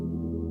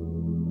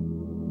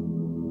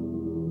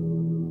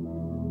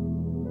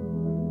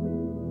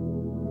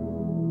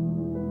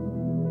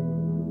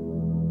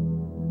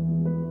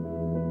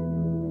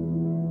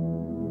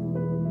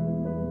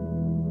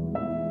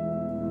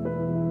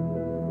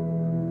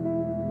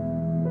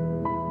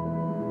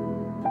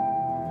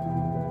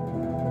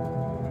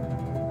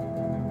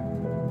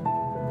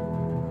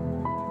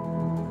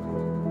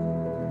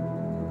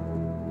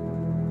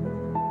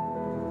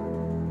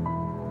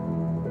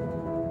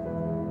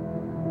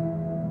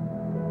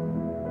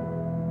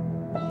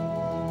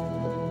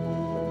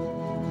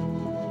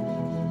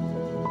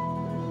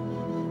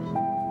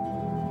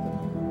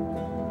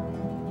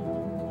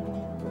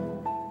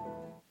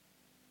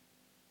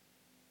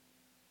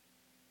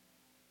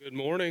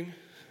morning.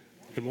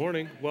 Good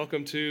morning.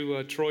 Welcome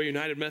to Troy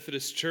United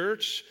Methodist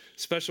Church.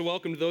 Special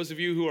welcome to those of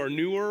you who are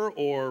newer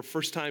or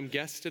first-time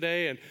guests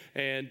today.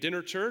 And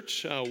Dinner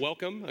Church,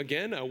 welcome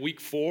again, week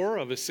 4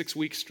 of a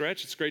 6-week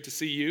stretch. It's great to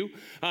see you.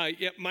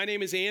 My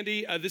name is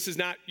Andy. This is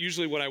not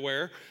usually what I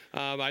wear.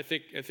 I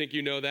think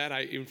you know that.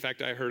 In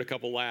fact, I heard a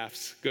couple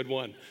laughs. Good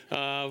one.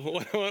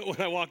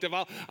 When I walked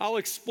up, I'll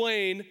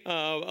explain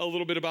a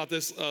little bit about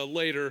this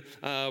later,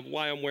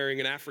 why I'm wearing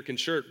an African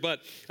shirt.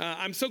 But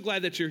I'm so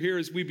glad that you're here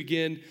as we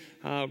begin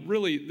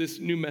really this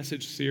new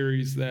message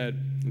series that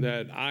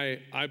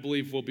I believe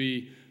will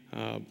be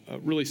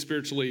really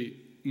spiritually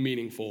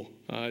meaningful,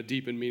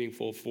 deep and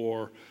meaningful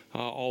for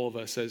all of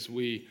us as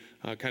we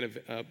kind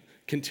of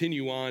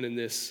continue on in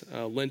this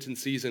Lenten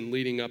season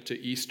leading up to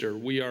Easter.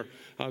 We are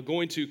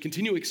going to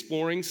continue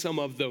exploring some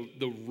of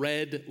the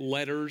red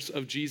letters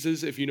of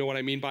Jesus, if you know what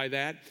I mean by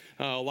that.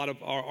 A lot of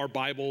our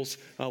Bibles,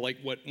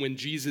 when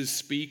Jesus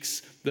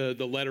speaks,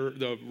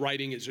 the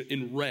writing is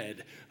in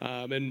red.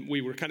 And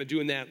we were kind of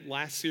doing that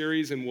last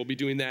series, and we'll be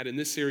doing that in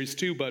this series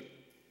too.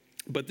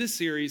 But this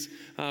series,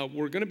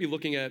 we're going to be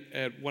looking at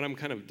what I'm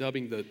kind of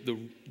dubbing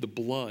the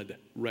blood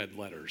red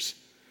letters.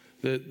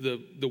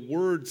 The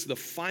words, the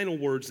final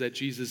words that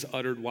Jesus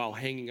uttered while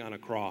hanging on a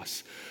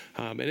cross.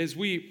 And as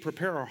we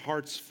prepare our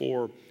hearts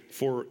for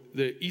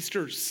the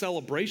Easter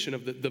celebration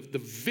of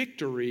the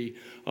victory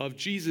of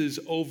Jesus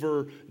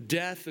over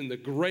death and the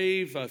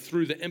grave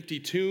through the empty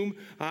tomb,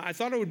 I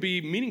thought it would be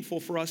meaningful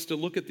for us to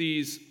look at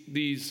these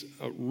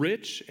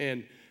rich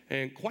and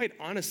quite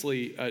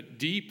honestly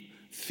deep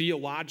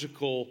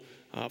theological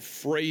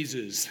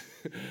phrases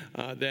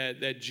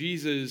that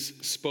Jesus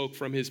spoke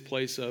from his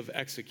place of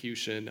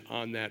execution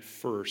on that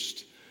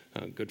first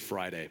Good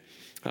Friday.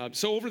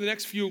 So over the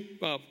next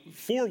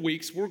 4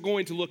 weeks, we're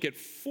going to look at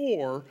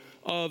 4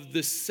 of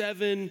the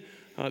 7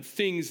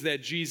 things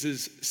that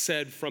Jesus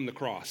said from the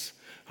cross.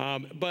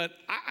 But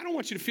I don't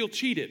want you to feel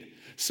cheated.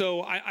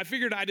 So I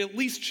figured I'd at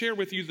least share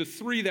with you the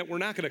 3 that we're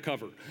not going to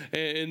cover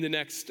in the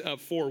next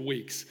 4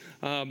 weeks.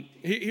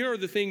 Here are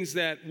the things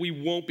that we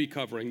won't be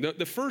covering.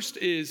 The first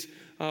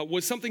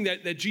was something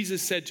that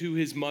Jesus said to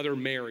his mother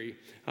Mary,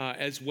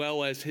 as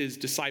well as his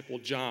disciple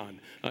John.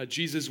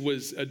 Jesus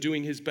was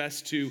doing his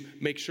best to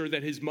make sure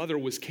that his mother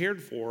was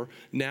cared for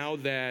now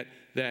that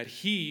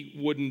he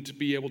wouldn't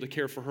be able to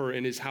care for her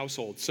in his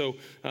household. So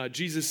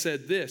Jesus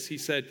said this. He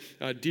said,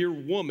 "Dear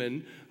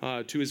woman,"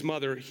 to his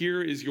mother,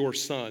 "here is your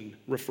son,"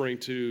 referring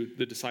to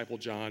the disciple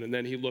John. And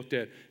then he looked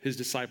at his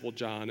disciple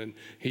John and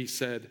he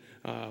said,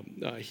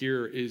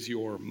 "Here is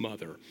your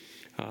mother."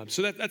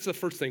 So that's the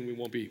first thing we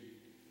won't be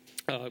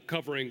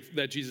covering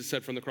that Jesus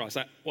said from the cross.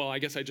 I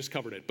guess I just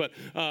covered it, but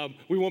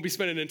we won't be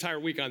spending an entire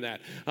week on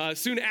that.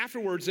 Soon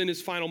afterwards, in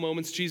his final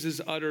moments, Jesus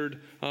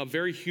uttered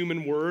very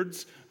human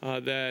words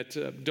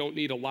that don't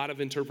need a lot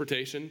of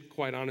interpretation,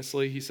 quite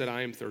honestly. He said,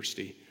 "I am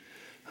thirsty."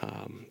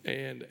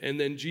 And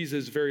then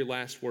Jesus' very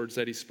last words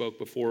that he spoke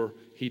before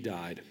he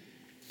died,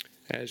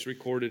 as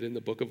recorded in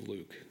the book of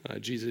Luke,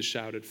 Jesus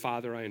shouted,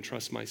 "Father, I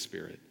entrust my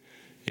spirit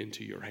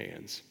into your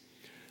hands."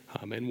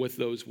 And with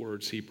those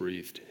words, he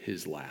breathed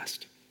his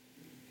last.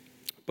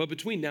 But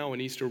between now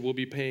and Easter, we'll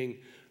be paying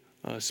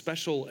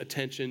special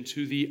attention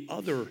to the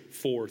other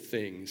 4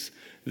 things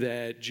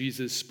that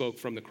Jesus spoke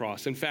from the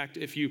cross. In fact,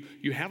 if you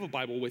have a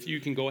Bible with you, you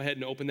can go ahead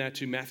and open that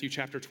to Matthew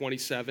chapter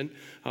 27,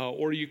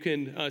 or you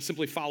can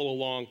simply follow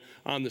along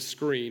on the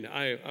screen.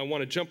 I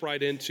want to jump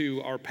right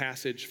into our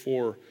passage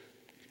for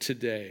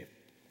today.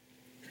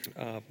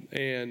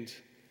 And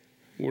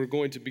we're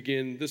going to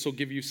begin. This will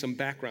give you some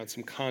background,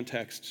 some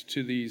context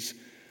to these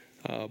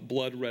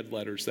blood red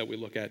letters that we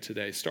look at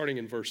today, starting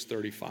in verse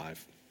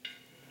 35.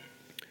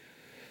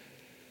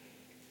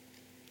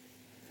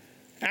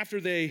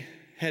 After they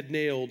had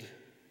nailed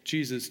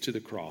Jesus to the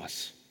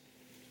cross,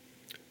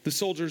 the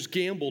soldiers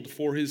gambled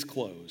for his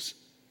clothes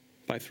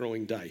by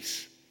throwing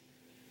dice.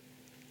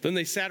 Then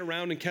they sat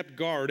around and kept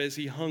guard as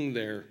he hung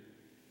there.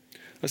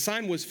 A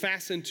sign was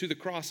fastened to the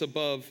cross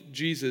above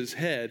Jesus'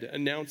 head,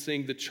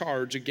 announcing the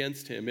charge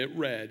against him. It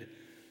read,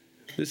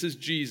 "This is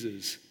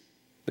Jesus,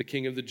 the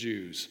King of the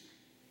Jews."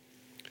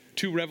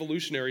 2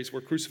 revolutionaries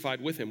were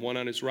crucified with him, one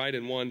on his right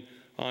and one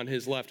on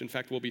his left. In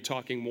fact, we'll be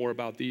talking more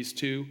about these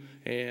 2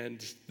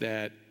 and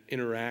that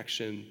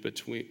interaction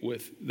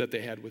that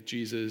they had with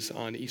Jesus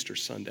on Easter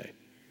Sunday.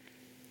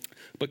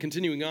 But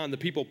continuing on, the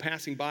people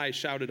passing by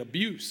shouted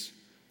abuse,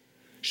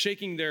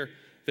 shaking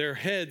their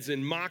heads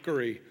in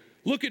mockery.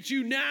 "Look at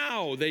you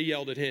now," they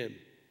yelled at him.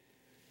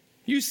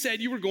 "You said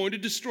you were going to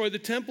destroy the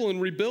temple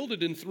and rebuild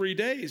it in 3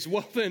 days.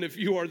 Well then, if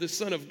you are the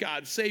Son of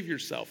God, save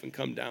yourself and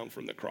come down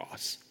from the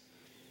cross."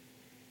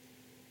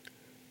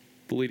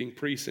 The leading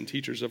priests and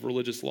teachers of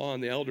religious law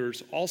and the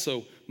elders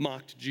also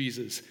mocked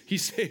Jesus. "He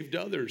saved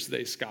others,"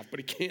 they scoffed,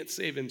 "but he can't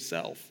save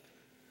himself.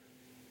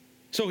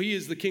 So he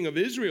is the King of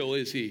Israel,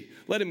 is he?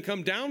 Let him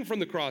come down from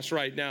the cross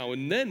right now,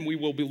 and then we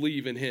will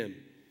believe in him.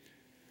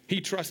 He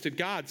trusted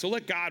God, so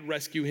let God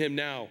rescue him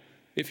now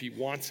if he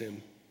wants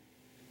him.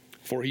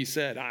 For he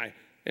said, 'I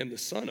am the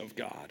Son of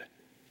God.'"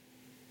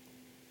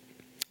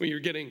 Well,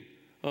 you're getting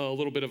a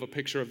little bit of a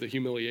picture of the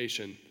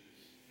humiliation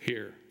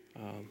here.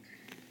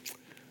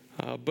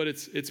 But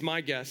it's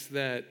my guess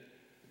that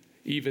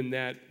even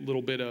that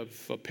little bit of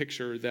a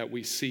picture that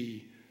we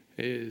see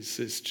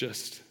is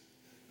just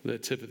the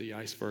tip of the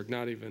iceberg,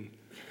 not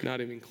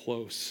even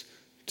close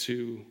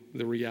to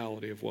the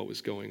reality of what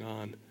was going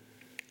on.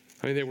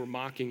 I mean, they were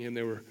mocking him,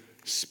 they were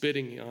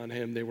spitting on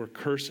him, they were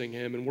cursing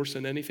him, and worse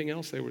than anything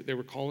else, they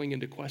were calling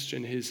into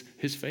question his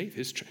faith,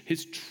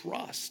 his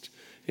trust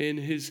in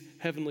his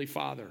heavenly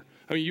Father.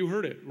 I mean, you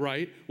heard it,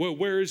 right? Well,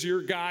 where is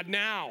your God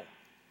now?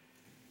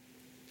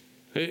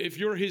 If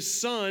you're his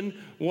son,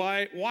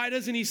 why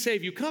doesn't he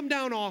save you? Come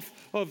down off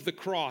of the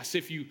cross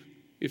if you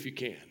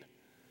can.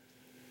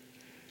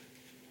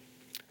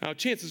 Now,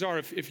 chances are,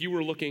 if you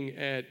were looking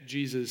at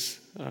Jesus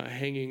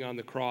hanging on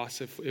the cross,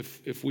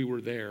 if we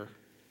were there,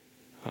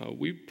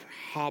 we'd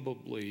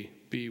probably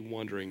be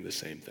wondering the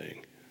same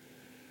thing.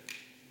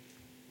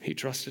 He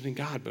trusted in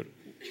God, but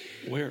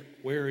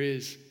where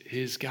is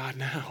his God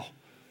now?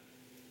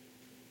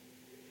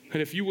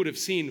 And if you would have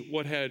seen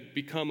what had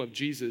become of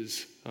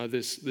Jesus,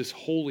 this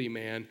holy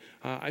man,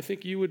 I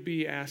think you would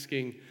be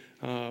asking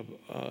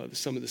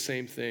some of the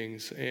same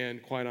things.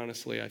 And quite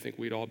honestly, I think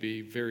we'd all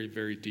be very,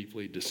 very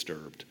deeply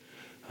disturbed.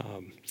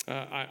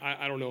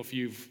 I don't know if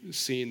you've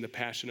seen The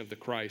Passion of the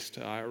Christ.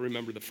 I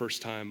remember the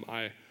first time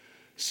I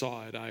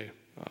saw it, I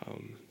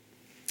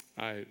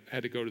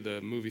had to go to the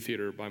movie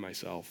theater by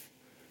myself.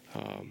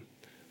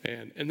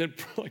 And then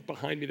like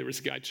behind me, there was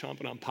a guy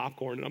chomping on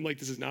popcorn. And I'm like,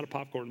 this is not a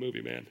popcorn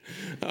movie, man.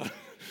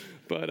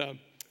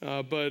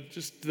 But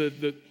just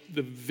the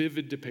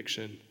vivid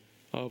depiction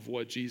of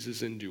what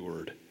Jesus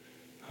endured,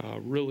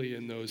 really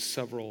in those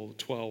several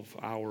 12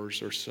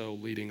 hours or so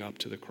leading up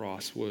to the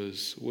cross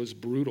was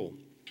brutal.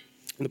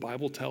 The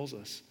Bible tells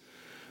us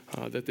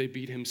that they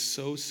beat him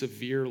so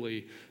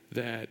severely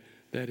that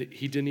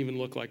he didn't even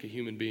look like a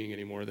human being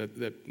anymore,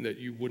 that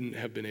you wouldn't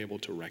have been able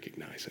to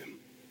recognize him.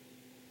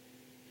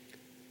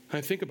 I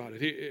think about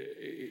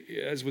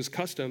it. As was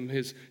custom,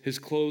 his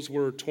clothes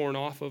were torn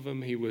off of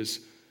him. He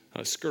was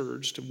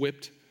scourged,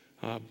 whipped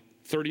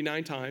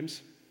 39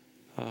 times.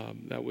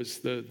 That was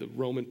the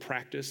Roman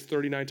practice,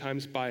 39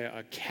 times by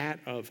a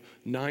cat of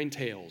 9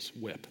 tails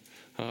whip.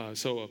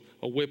 So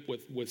a whip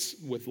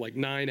with like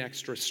 9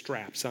 extra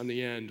straps on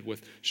the end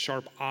with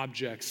sharp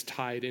objects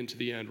tied into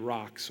the end,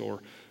 rocks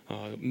or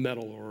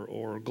metal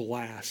or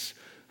glass.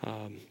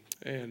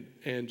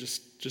 And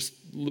just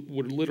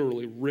would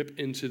literally rip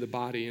into the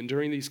body. And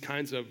during these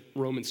kinds of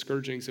Roman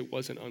scourgings, it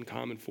wasn't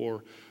uncommon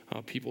for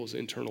people's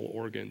internal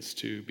organs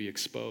to be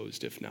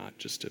exposed, if not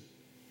just to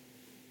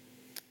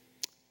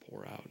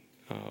pour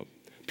out.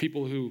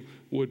 People who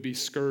would be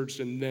scourged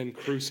and then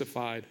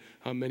crucified,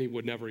 many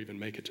would never even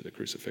make it to the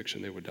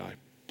crucifixion. They would die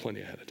plenty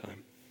ahead of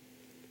time.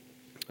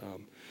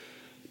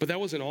 But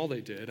that wasn't all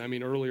they did. I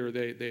mean, earlier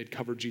they had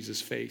covered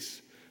Jesus'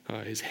 face,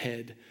 his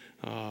head,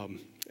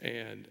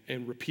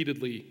 and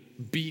repeatedly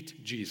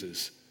beat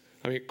Jesus.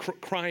 I mean,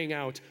 crying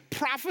out,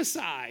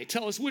 prophesy,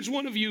 tell us which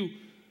one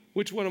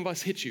of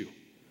us hit you?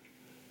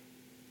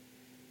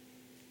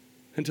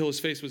 Until his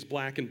face was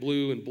black and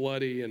blue and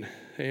bloody, and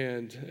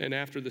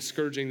after the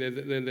scourging, they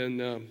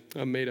then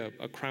made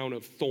a crown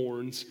of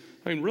thorns.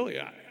 I mean, really,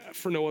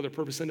 for no other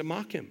purpose than to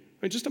mock him.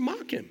 I mean, just to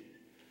mock him.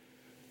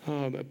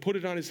 Put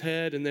it on his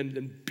head and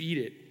then beat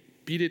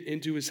it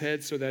into his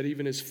head so that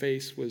even his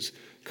face was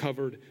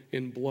covered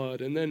in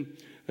blood. And then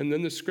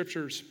the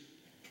scriptures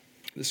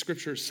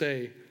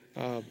say,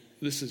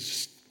 this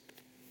is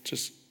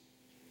just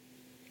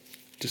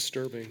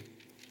disturbing.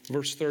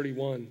 Verse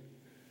 31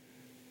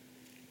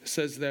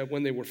 says that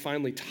when they were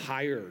finally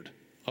tired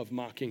of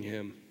mocking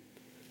him,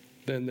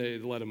 then they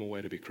led him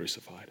away to be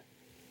crucified.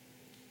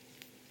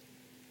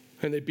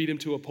 And they beat him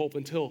to a pulp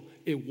until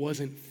it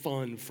wasn't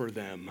fun for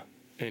them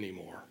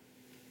anymore.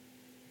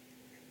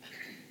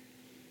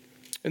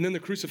 And then the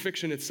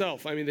crucifixion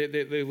itself. I mean,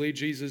 they laid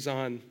Jesus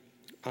on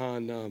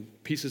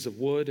pieces of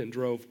wood and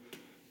drove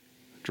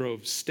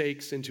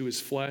stakes into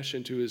his flesh,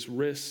 into his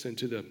wrists,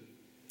 into the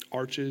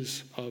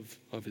arches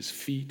of his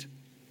feet.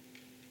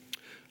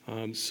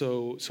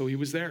 So he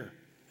was there,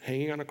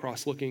 hanging on a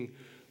cross, looking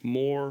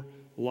more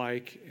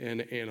like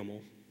an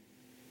animal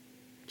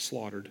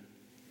slaughtered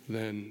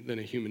than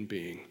a human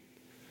being.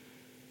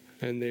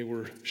 And they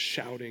were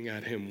shouting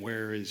at him,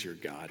 "Where is your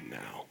God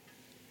now?"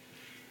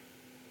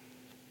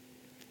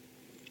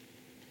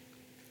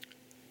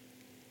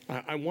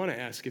 I want to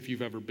ask if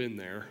you've ever been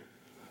there,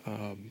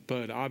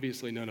 but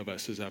obviously none of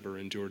us has ever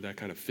endured that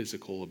kind of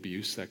physical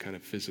abuse, that kind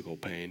of physical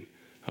pain.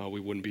 We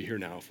wouldn't be here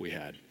now if we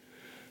had.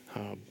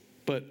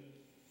 But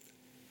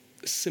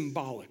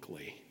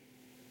symbolically,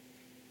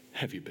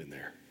 have you been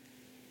there?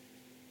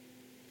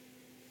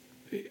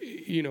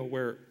 You know,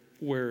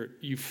 where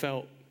you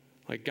felt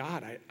like,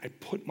 God, I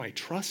put my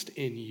trust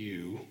in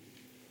you,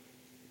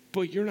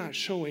 but you're not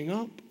showing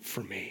up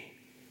for me.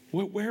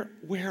 Where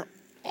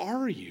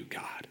are you,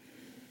 God?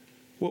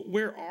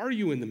 Where are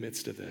you in the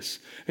midst of this?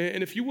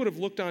 And if you would have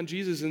looked on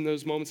Jesus in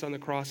those moments on the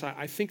cross,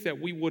 I think that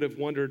we would have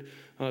wondered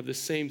the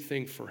same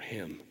thing for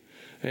him.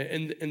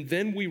 And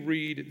then we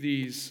read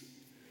these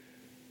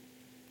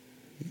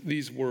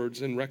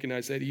words and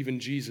recognize that even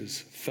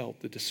Jesus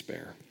felt the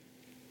despair.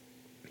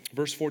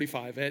 Verse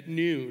 45, at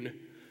noon,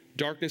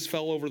 darkness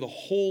fell over the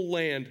whole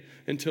land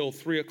until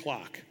 3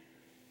 o'clock.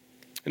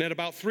 And at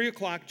about 3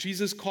 o'clock,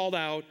 Jesus called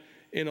out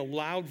in a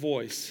loud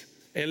voice,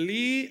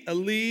 Eli,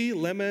 Eli,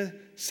 lema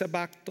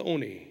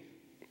sabachthani,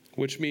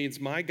 which means,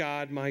 my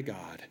God,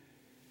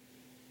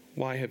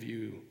 why have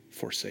you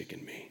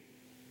forsaken me?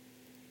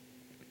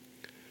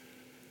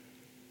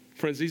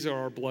 Friends, these are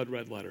our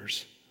blood-red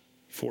letters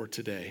for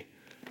today.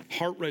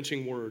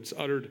 Heart-wrenching words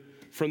uttered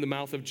from the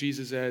mouth of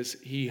Jesus as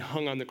he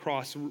hung on the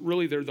cross.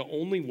 Really, they're the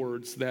only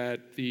words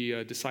that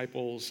the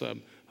disciples,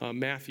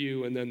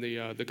 Matthew and then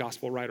the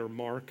gospel writer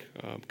Mark,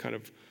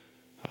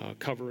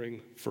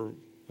 covering for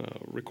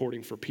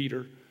recording for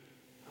Peter.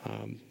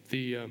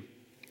 The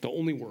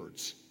only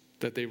words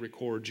that they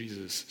record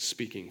Jesus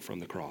speaking from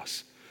the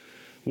cross.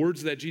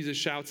 Words that Jesus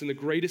shouts in the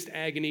greatest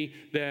agony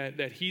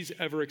that he's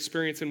ever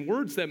experienced, and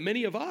words that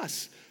many of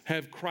us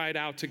have cried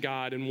out to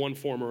God in one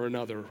form or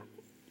another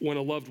when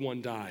a loved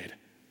one died,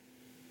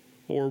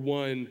 or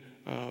when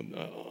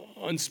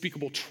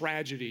unspeakable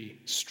tragedy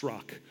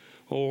struck,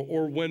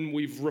 or when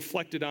we've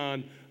reflected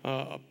on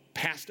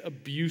past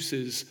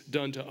abuses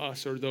done to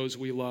us or those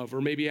we love,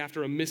 or maybe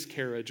after a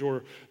miscarriage,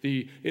 or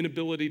the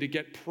inability to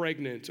get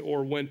pregnant,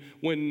 or when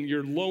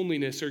your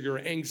loneliness or your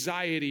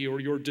anxiety or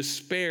your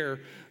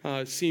despair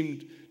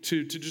seemed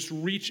to just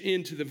reach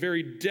into the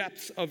very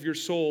depths of your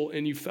soul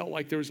and you felt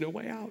like there was no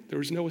way out, there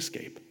was no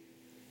escape.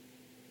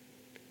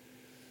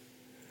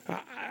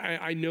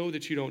 I know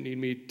that you don't need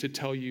me to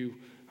tell you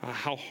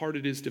how hard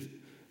it is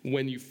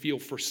when you feel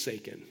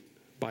forsaken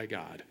by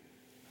God.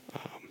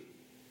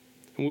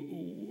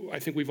 I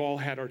think we've all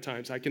had our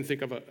times. I can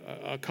think of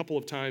a couple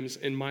of times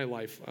in my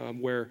life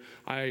where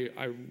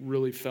I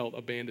really felt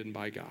abandoned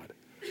by God.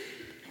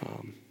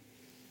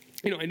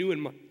 I knew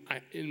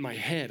in my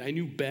head, I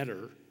knew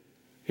better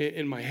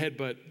in my head,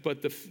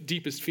 but the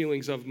deepest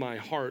feelings of my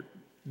heart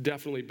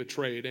definitely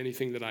betrayed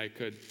anything that I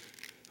could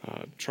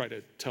try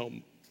to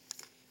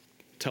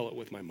tell it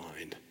with my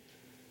mind.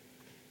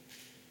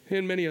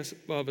 And many of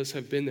us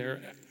have been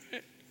there,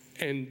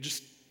 and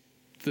just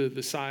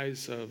the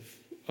size of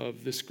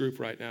this group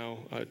right now,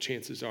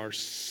 chances are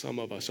some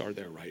of us are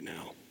there right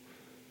now.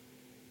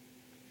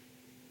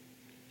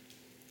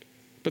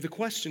 But the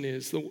question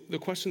is, the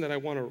question that I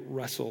want to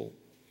wrestle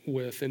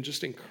with and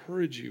just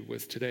encourage you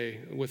with today,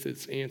 with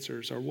its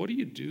answers, are what do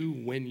you do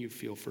when you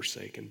feel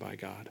forsaken by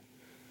God?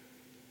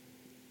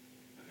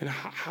 And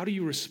how do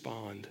you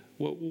respond?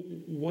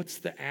 What's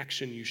the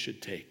action you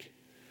should take?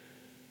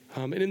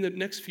 And in the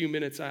next few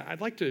minutes,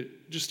 I'd like to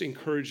just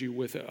encourage you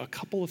with a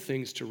couple of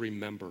things to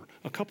remember,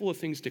 a couple of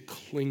things to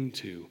cling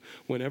to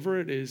whenever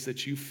it is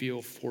that you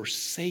feel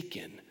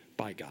forsaken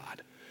by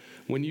God,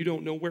 when you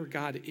don't know where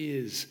God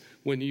is,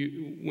 when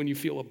you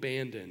feel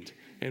abandoned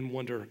and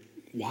wonder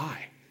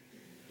why.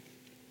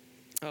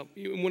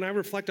 When I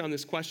reflect on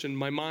this question,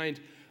 my mind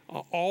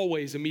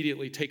always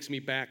immediately takes me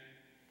back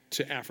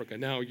to Africa.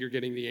 Now you're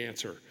getting the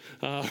answer.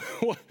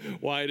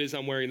 Why it is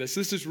I'm wearing this.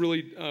 This is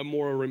really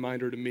more a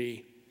reminder to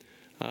me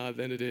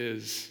than it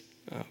is,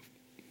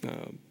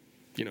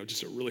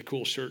 just a really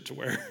cool shirt to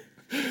wear.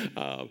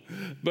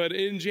 But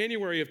in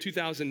January of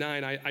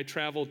 2009, I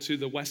traveled to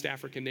the West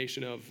African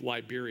nation of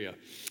Liberia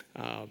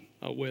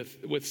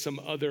with some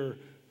other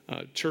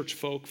church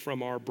folk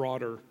from our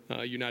broader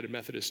United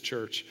Methodist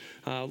Church.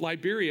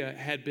 Liberia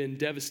had been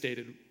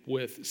devastated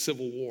with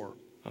civil war.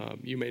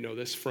 You may know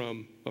this for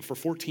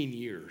 14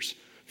 years,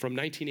 from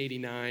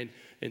 1989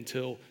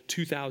 until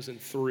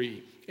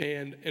 2003.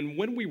 And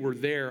when we were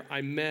there,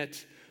 I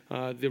met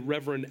the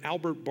Reverend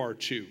Albert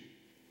Barchu.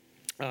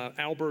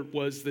 Albert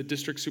was the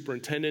district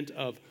superintendent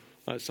of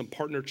some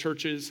partner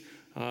churches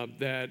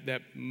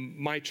that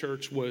my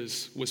church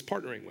was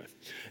partnering with.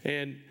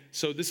 And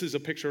so this is a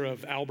picture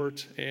of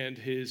Albert and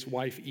his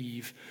wife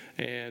Eve.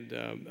 And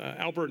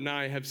Albert and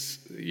I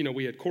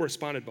we had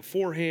corresponded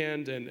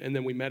beforehand, and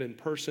then we met in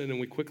person, and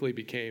we quickly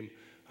became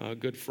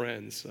good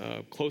friends,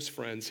 close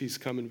friends. He's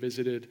come and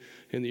visited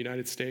in the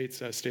United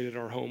States, stayed at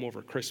our home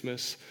over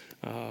Christmas.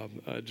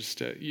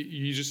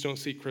 You just don't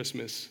see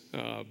Christmas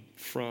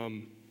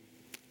from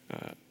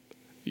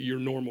your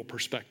normal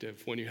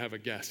perspective when you have a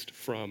guest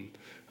from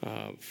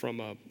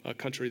a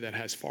country that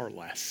has far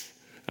less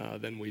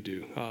than we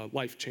do.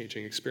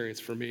 Life-changing experience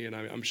for me, and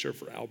I'm sure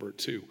for Albert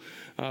too.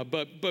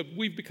 But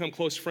we've become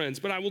close friends.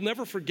 But I will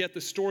never forget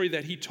the story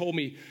that he told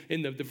me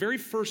in the very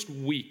first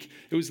week.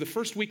 It was the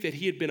first week that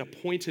he had been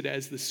appointed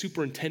as the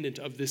superintendent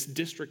of this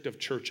district of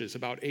churches,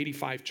 about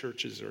 85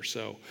 churches or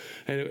so.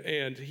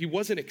 And he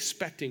wasn't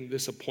expecting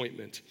this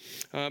appointment.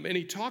 And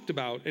he talked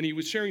about, and he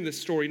was sharing this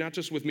story not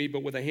just with me,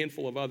 but with a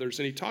handful of others.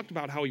 And he talked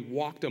about how he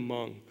walked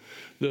among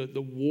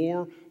the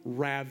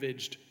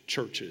war-ravaged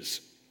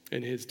churches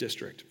in his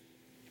district.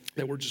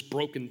 that were just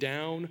broken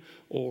down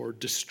or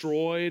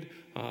destroyed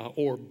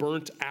or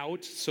burnt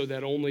out so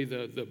that only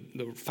the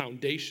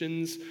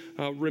foundations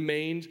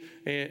remained.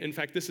 And in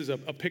fact, this is a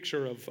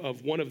picture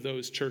of one of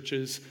those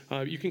churches.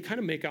 You can kind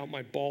of make out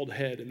my bald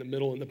head in the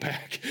middle and the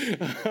back.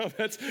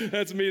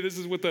 That's me. This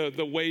is with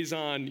the Ways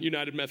On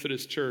United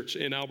Methodist Church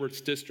in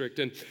Albert's district.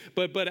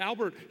 But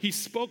Albert, he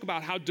spoke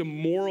about how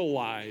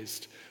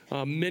demoralized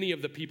many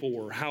of the people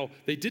were, how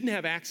they didn't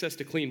have access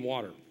to clean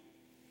water.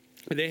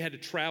 They had to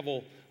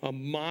travel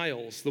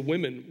miles. The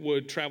women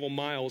would travel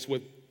miles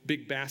with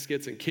big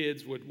baskets, and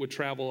kids would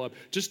travel up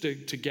just to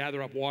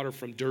gather up water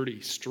from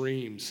dirty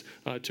streams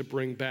to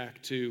bring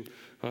back to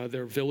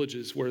their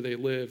villages where they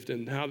lived,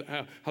 and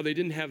how they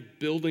didn't have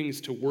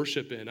buildings to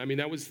worship in. I mean,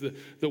 that was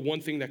the one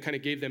thing that kind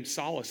of gave them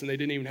solace, and they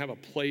didn't even have a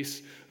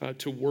place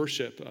to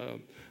worship,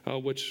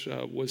 which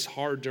was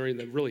hard during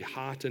the really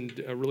hot and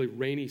really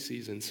rainy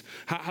seasons.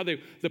 How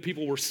the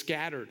people were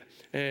scattered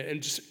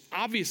and just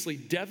obviously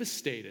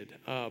devastated.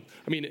 I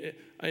mean,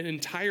 an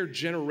entire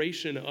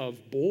generation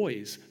of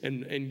boys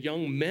and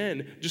young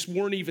men just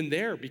weren't even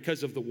there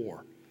because of the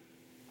war.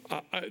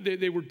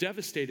 They were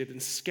devastated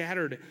and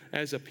scattered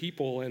as a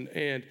people.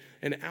 And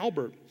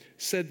Albert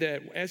said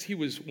that as he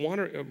was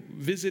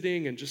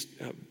visiting and just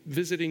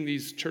visiting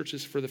these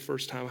churches for the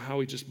first time, how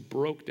he just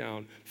broke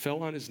down,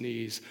 fell on his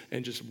knees,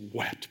 and just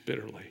wept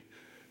bitterly.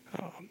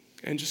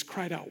 And just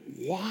cried out,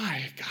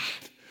 "Why,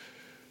 God?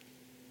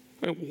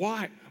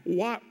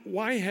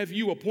 Why have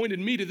you appointed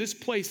me to this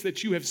place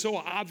that you have so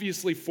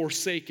obviously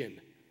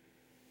forsaken?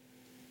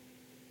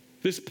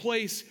 This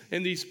place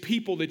and these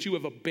people that you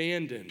have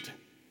abandoned.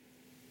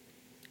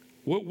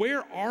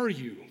 Where are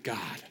you,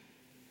 God?"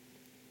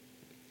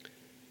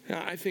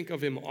 I think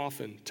of him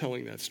often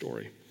telling that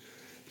story.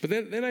 But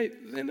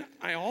then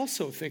I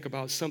also think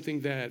about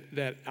something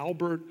that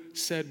Albert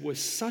said with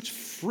such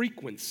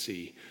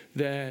frequency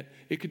that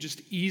it could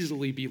just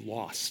easily be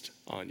lost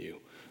on you.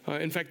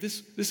 In fact,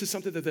 this is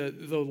something that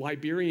the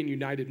Liberian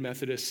United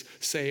Methodists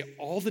say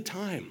all the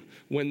time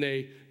when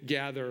they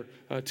gather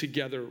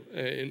together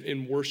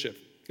in worship.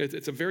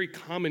 It's a very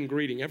common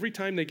greeting. Every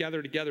time they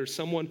gather together,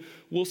 someone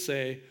will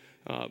say,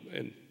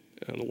 in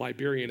a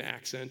Liberian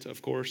accent,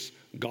 of course,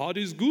 "God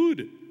is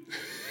good."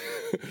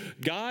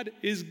 God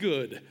is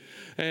good.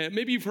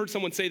 Maybe you've heard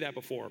someone say that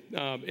before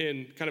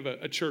in kind of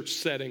a church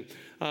setting.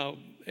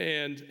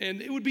 And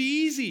it would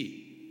be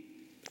easy,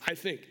 I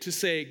think, to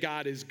say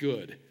God is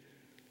good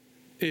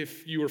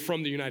if you were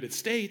from the United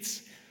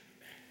States,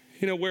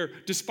 where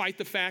despite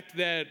the fact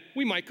that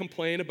we might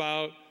complain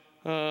about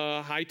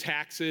high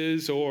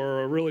taxes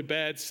or a really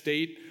bad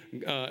state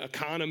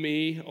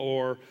economy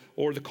or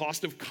the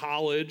cost of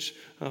college,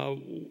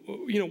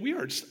 we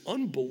are just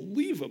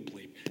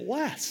unbelievably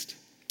blessed,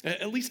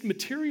 at least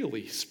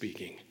materially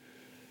speaking.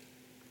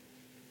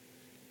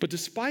 But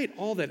despite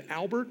all that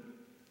Albert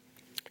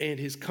and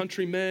his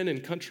countrymen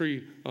and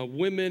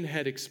countrywomen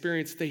had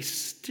experienced, they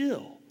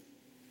still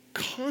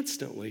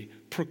constantly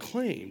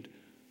proclaimed,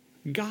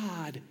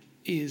 "God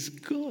is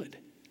good."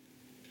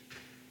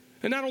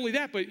 And not only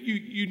that, but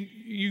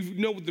you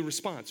know the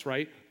response,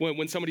 right?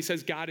 When somebody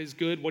says God is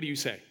good, what do you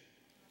say?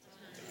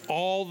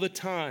 All the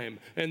time.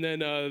 And then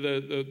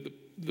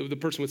the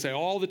person would say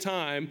all the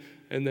time,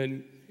 and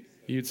then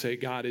you'd say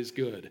God is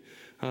good.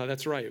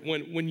 That's right.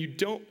 When you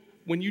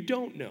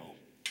don't know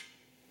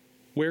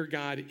where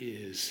God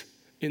is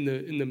in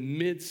the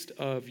midst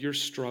of your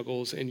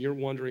struggles and you're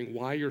wondering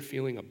why you're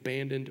feeling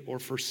abandoned or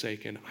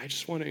forsaken, I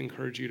just want to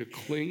encourage you to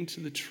cling to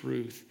the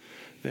truth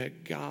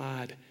that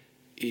God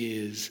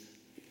is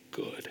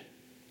good.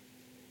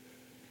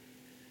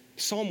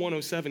 Psalm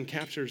 107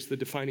 captures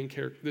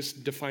this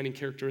defining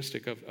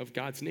characteristic of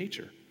God's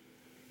nature.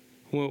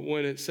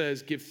 When it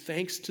says, "Give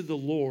thanks to the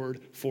Lord,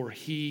 for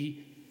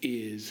he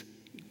is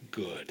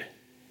good."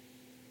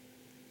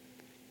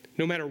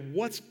 No matter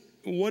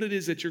what it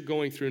is that you're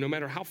going through, no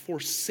matter how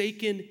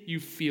forsaken you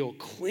feel,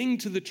 cling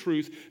to the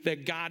truth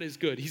that God is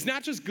good. He's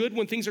not just good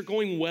when things are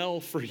going well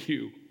for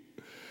you.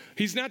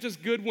 He's not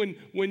just good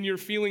when you're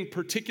feeling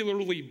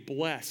particularly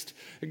blessed.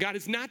 God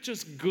is not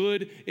just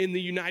good in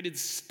the United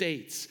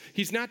States.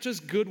 He's not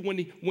just good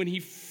when he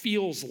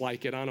feels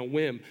like it on a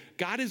whim.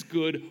 God is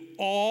good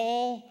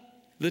all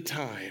the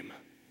time.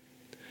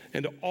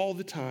 And all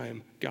the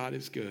time, God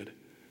is good.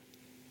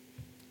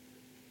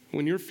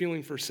 When you're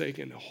feeling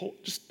forsaken,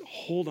 just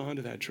hold on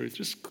to that truth.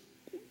 Just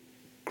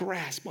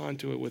grasp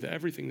onto it with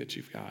everything that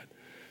you've got.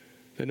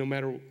 That no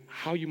matter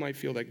how you might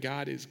feel, that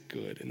God is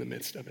good in the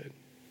midst of it.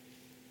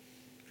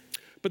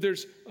 But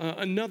there's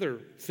another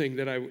thing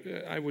that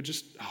I would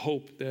just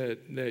hope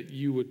that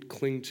you would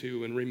cling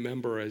to and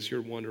remember as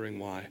you're wondering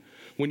why.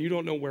 When you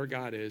don't know where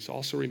God is,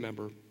 also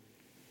remember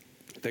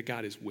that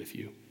God is with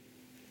you.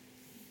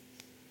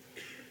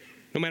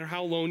 No matter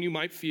how alone you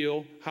might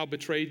feel, how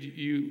betrayed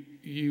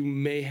you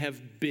may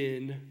have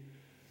been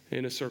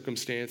in a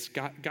circumstance,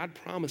 God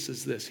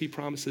promises this. He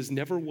promises,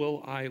 "Never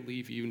will I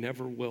leave you,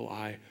 never will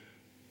I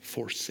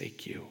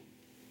forsake you."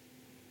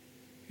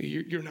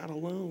 You're not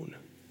alone.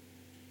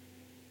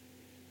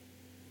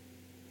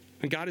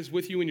 And God is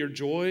with you in your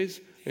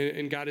joys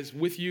And God is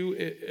with you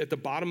at the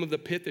bottom of the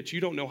pit that you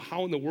don't know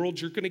how in the world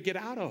you're going to get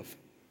out of.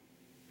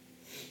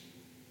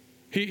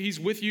 He's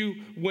with you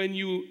when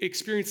you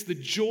experience the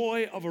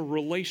joy of a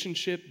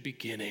relationship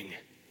beginning.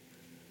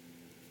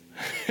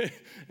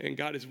 And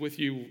God is with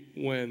you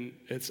when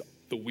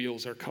the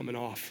wheels are coming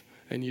off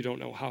and you don't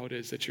know how it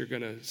is that you're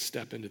going to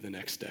step into the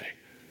next day.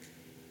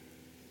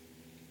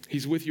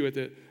 He's with you at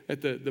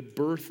the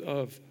birth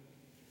of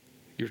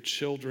your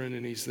children,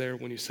 and he's there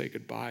when you say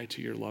goodbye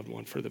to your loved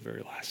one for the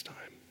very last time.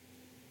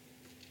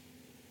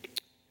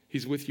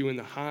 He's with you in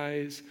the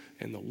highs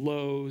and the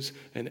lows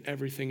and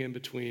everything in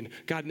between.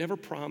 God never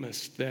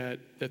promised that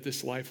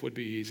this life would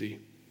be easy.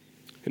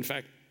 In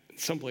fact, in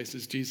some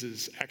places,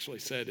 Jesus actually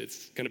said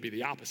it's going to be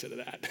the opposite of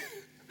that.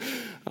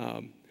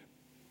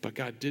 But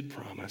God did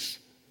promise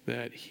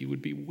that he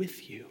would be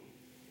with you.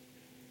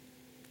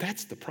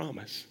 That's the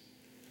promise.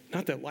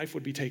 Not that life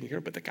would be taken care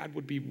of, but that God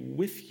would be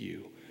with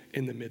you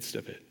in the midst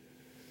of it.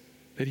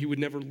 That he would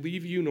never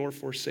leave you nor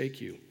forsake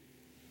you.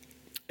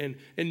 And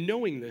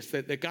knowing this,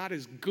 that God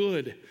is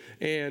good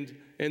and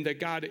that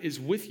God is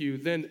with you,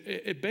 then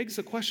it begs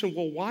the question,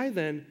 well,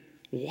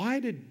 why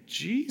did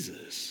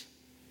Jesus,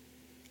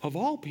 of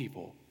all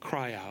people,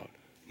 cry out,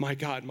 my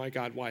God,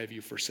 why have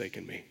you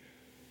forsaken me?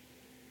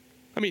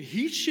 I mean,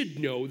 he should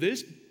know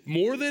this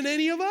more than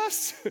any of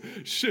us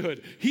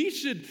should. He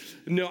should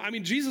know. I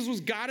mean, Jesus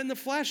was God in the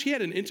flesh. He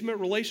had an intimate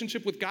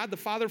relationship with God the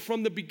Father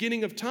from the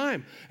beginning of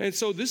time. And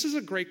so this is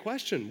a great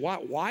question.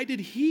 Why did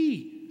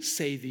he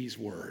say these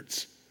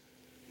words?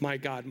 My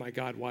God,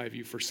 why have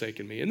you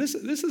forsaken me? And this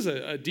is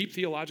a deep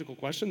theological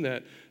question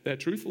that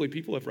truthfully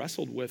people have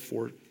wrestled with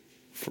for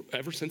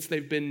ever since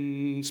they've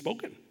been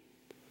spoken.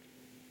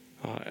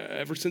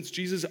 Ever since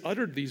Jesus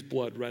uttered these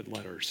blood-red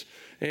letters.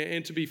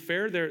 And to be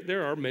fair,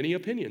 there are many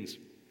opinions.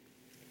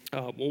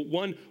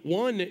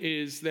 One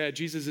is that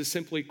Jesus is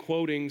simply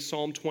quoting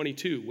Psalm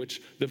 22,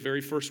 which the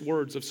very first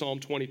words of Psalm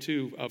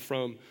 22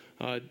 from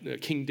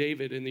King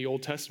David in the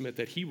Old Testament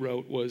that he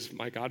wrote was,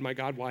 my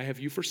God, why have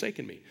you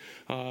forsaken me?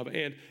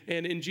 And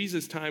in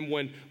Jesus' time,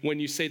 when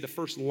you say the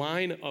first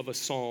line of a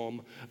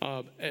psalm,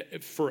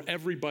 for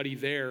everybody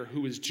there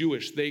who is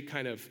Jewish,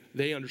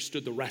 they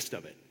understood the rest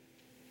of it.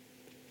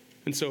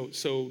 And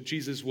so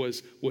Jesus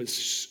was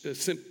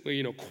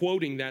simply,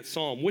 quoting that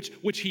psalm,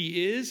 which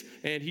he is,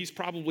 and he's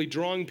probably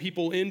drawing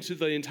people into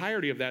the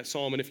entirety of that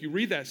psalm. And if you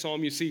read that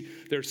psalm, you see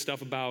there's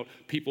stuff about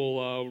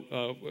people,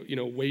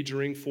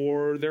 wagering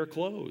for their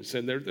clothes,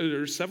 and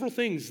there's several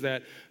things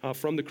that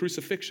from the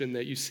crucifixion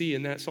that you see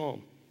in that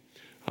psalm.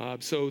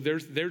 So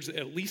there's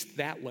at least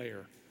that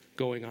layer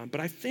going on. But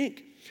I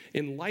think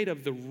in light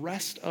of the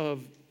rest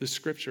of the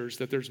scriptures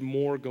that there's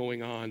more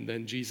going on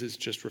than Jesus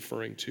just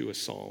referring to a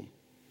psalm.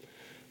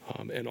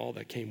 And all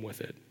that came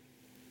with it.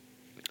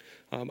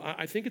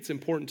 I think it's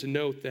important to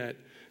note that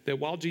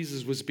while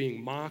Jesus was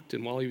being mocked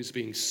and while he was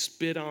being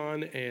spit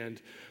on and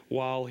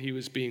while he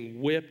was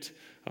being whipped,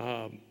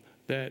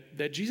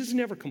 that Jesus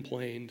never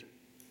complained.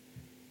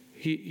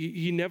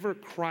 He never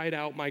cried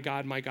out, my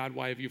God,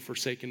 why have you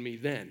forsaken me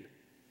then?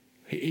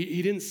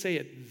 He didn't say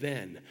it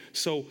then.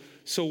 So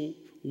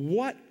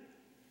what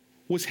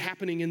was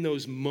happening in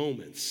those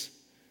moments?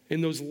 In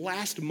those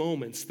last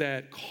moments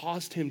that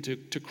caused him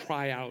to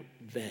cry out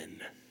then?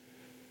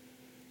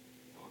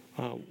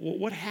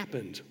 What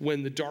happened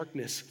when the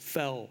darkness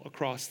fell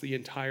across the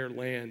entire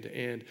land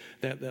and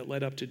that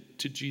led up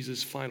to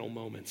Jesus' final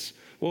moments?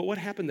 Well, what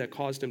happened that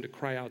caused him to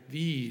cry out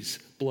these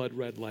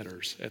blood-red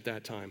letters at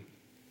that time?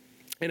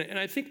 And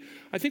I think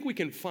we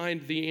can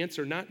find the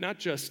answer not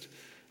just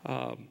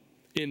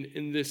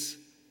in this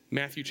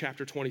Matthew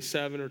chapter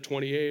 27 or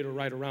 28 or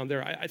right around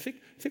there. I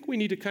think we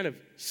need to kind of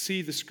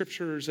see the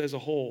scriptures as a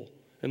whole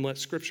and let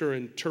scripture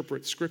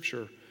interpret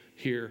scripture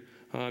here.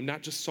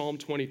 Not just Psalm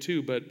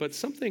 22, but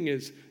something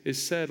is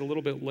said a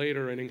little bit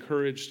later and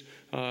encouraged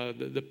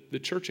the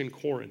church in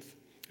Corinth.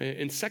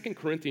 In 2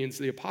 Corinthians,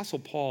 the Apostle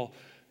Paul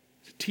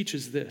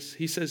teaches this.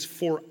 He says,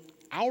 for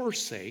our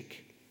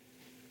sake,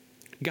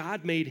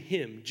 God made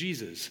him,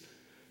 Jesus,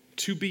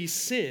 to be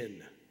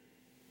sin,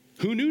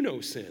 who knew no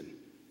sin,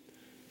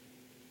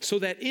 so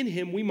that in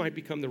him we might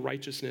become the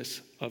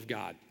righteousness of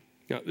God.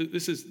 Now,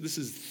 this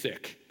is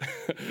thick.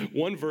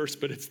 One verse,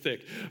 but it's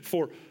thick.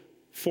 For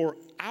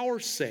our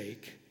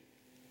sake,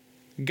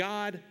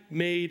 God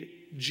made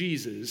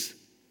Jesus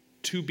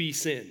to be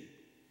sin,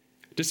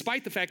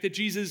 despite the fact that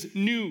Jesus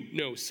knew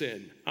no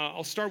sin.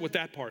 I'll start with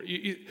that part.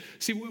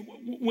 See,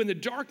 when the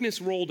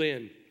darkness rolled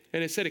in,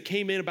 and it said it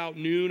came in about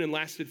noon and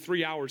lasted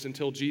 3 hours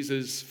until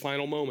Jesus'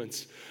 final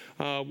moments.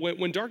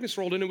 When darkness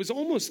rolled in, it was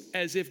almost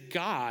as if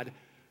God,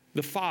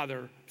 the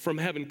Father from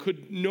heaven,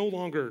 could no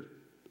longer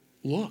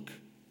look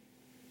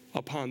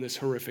upon this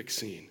horrific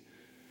scene.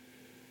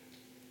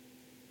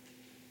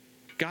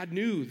 God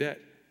knew that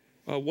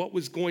what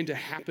was going to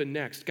happen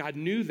next. God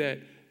knew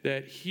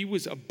that he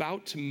was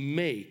about to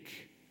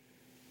make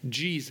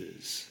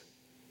Jesus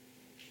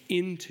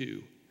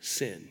into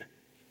sin.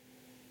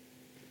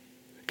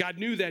 God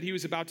knew that he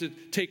was about to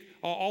take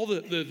all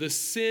the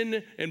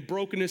sin and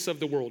brokenness of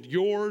the world,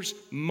 yours,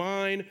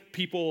 mine,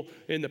 people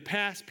in the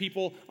past,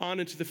 people on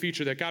into the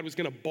future, that God was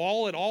going to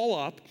ball it all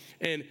up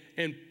and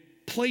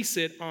place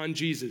it on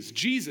Jesus.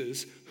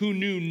 Jesus, who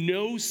knew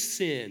no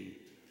sin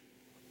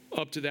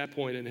up to that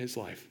point in his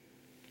life.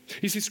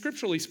 You see,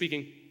 scripturally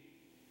speaking,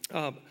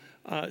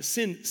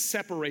 sin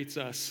separates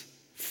us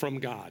from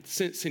God.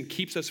 Sin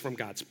keeps us from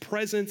God's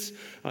presence.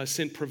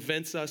 Sin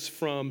prevents us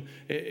from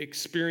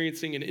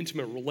experiencing an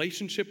intimate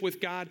relationship with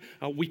God.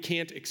 We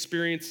can't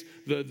experience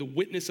the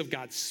witness of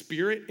God's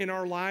Spirit in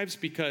our lives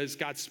because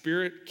God's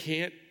Spirit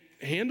can't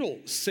handle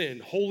sin.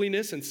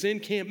 Holiness and sin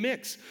can't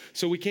mix.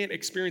 So we can't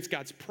experience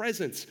God's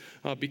presence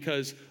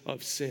because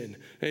of sin.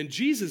 And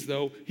Jesus,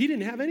 though, he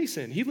didn't have any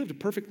sin. He lived a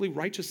perfectly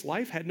righteous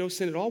life, had no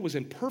sin at all, was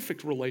in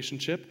perfect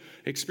relationship,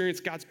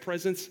 experienced God's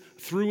presence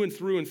through and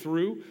through and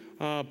through.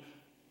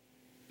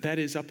 That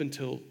is up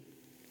until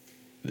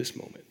this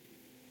moment.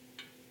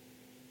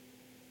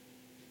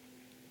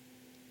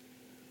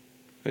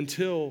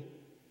 Until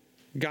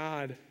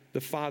God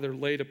the Father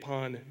laid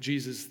upon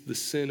Jesus the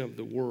sin of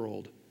the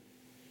world,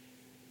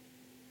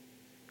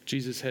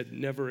 Jesus had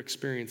never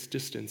experienced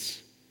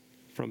distance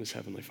from his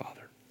heavenly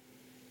Father.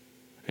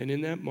 And in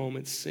that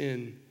moment,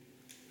 sin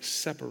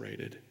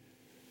separated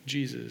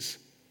Jesus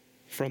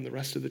from the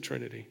rest of the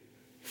Trinity,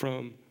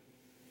 from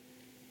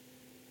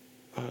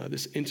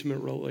this intimate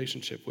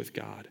relationship with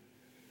God.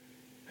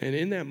 And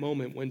in that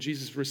moment, when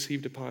Jesus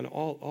received upon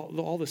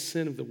all the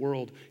sin of the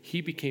world,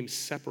 he became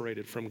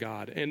separated from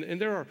God.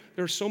 And there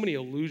are so many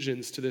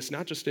allusions to this,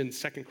 not just in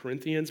 2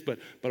 Corinthians, but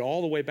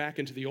all the way back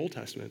into the Old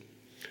Testament,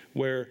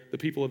 where the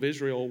people of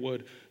Israel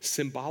would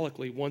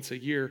symbolically once a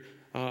year,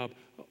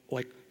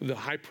 like the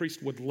high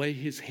priest would lay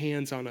his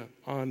hands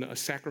on a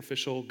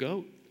sacrificial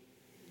goat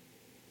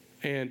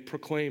and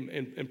proclaim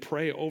and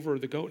pray over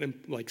the goat, and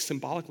like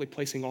symbolically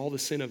placing all the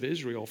sin of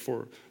Israel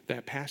for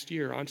that past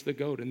year onto the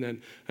goat. And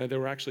then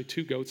there were actually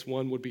two goats.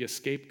 One would be a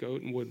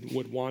scapegoat and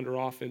would wander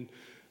off, and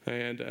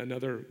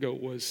another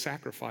goat was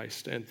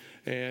sacrificed.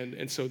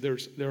 And so there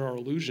are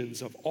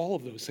allusions of all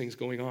of those things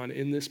going on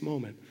in this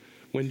moment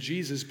when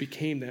Jesus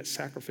became that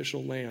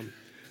sacrificial lamb.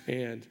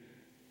 And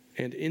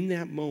in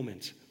that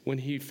moment, when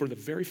he for the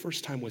very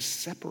first time was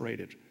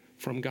separated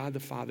from God the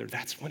Father,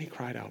 that's when he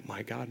cried out,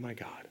 my God,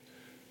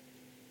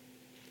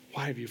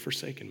 why have you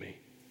forsaken me?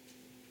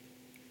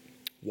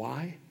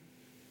 Why?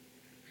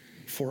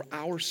 For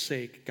our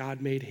sake, God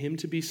made him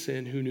to be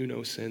sin who knew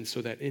no sin,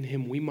 so that in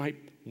him we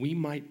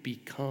might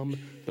become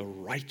the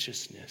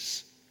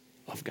righteousness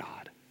of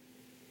God.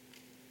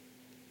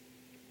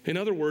 In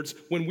other words,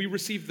 when we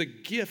receive the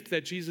gift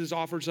that Jesus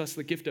offers us,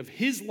 the gift of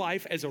his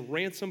life as a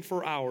ransom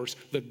for ours,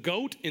 the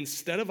goat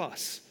instead of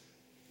us,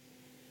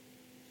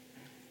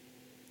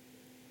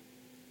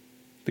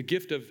 the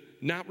gift of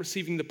not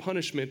receiving the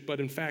punishment,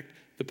 but in fact,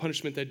 the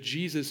punishment that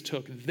Jesus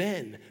took,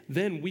 then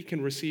we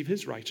can receive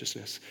his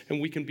righteousness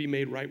and we can be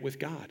made right with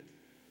God.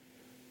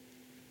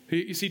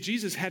 You see,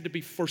 Jesus had to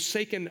be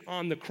forsaken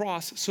on the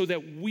cross so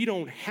that we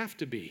don't have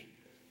to be.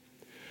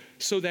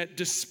 So that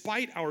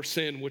despite our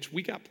sin, which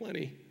we got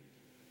plenty,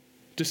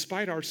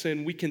 despite our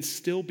sin, we can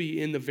still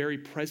be in the very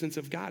presence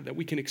of God, that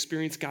we can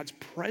experience God's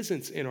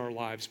presence in our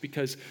lives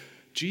because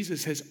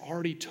Jesus has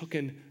already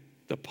taken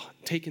the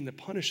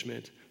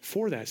punishment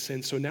for that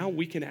sin. So now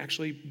we can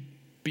actually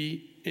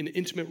be in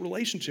intimate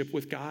relationship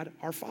with God,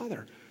 our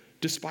Father.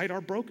 Despite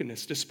our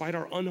brokenness, despite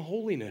our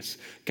unholiness,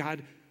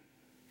 God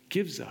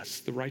gives us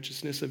the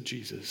righteousness of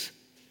Jesus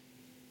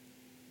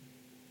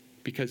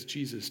because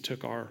Jesus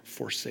took our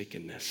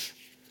forsakenness.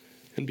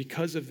 And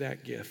because of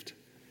that gift,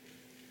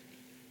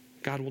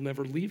 God will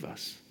never leave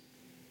us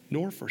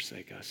nor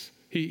forsake us.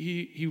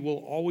 He will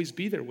always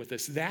be there with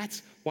us.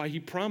 That's why he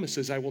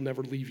promises, I will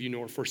never leave you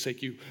nor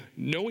forsake you,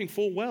 knowing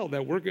full well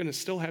that we're going to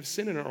still have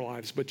sin in our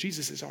lives, but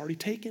Jesus has already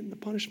taken the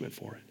punishment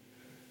for it.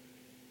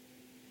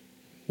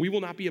 We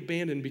will not be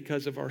abandoned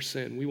because of our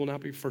sin. We will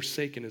not be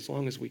forsaken as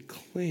long as we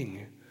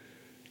cling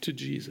to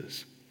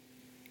Jesus.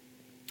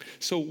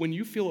 So when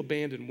you feel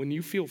abandoned, when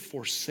you feel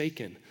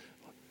forsaken,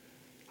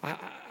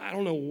 I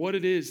don't know what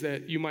it is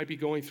that you might be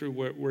going through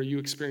where you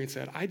experience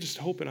that. I just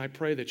hope and I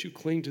pray that you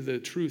cling to the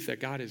truth that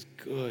God is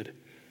good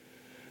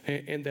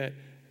and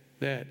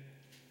that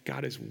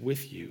God is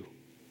with you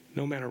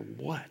no matter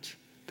what,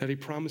 that he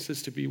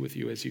promises to be with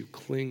you as you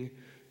cling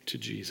to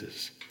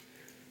Jesus.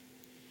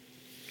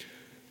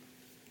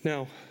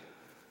 Now,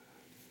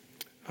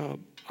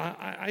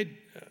 I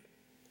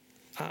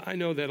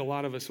know that a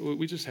lot of us,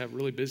 we just have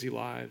really busy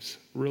lives,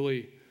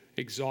 really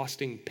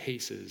exhausting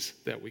paces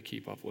that we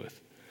keep up with.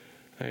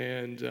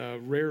 And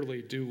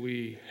rarely do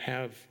we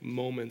have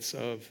moments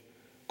of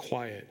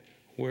quiet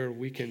where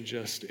we can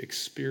just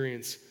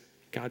experience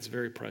God's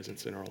very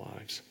presence in our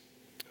lives.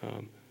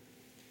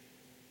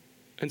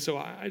 And so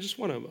I just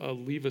want to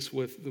leave us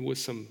with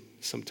some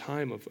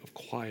time of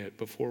quiet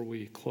before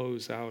we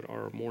close out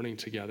our morning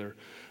together.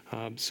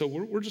 So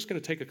we're just going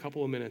to take a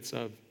couple of minutes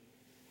of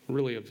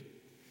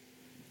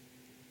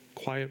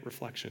quiet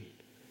reflection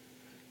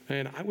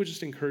And I would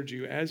just encourage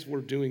you, as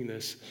we're doing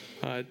this,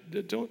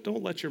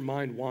 don't let your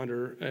mind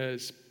wander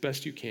as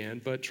best you can,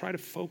 but try to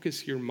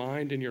focus your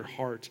mind and your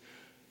heart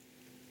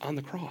on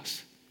the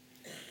cross,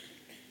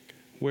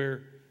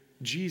 where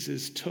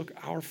Jesus took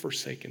our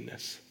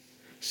forsakenness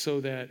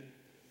so that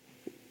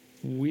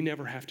we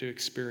never have to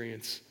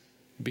experience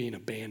being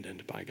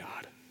abandoned by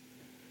God.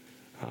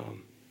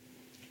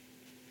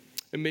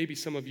 And maybe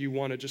some of you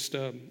want to just,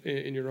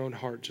 in your own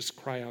heart, just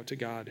cry out to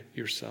God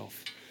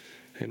yourself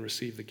and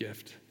receive the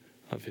gift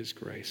of his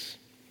grace.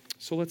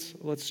 So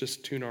let's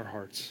just tune our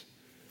hearts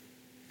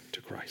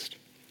to Christ.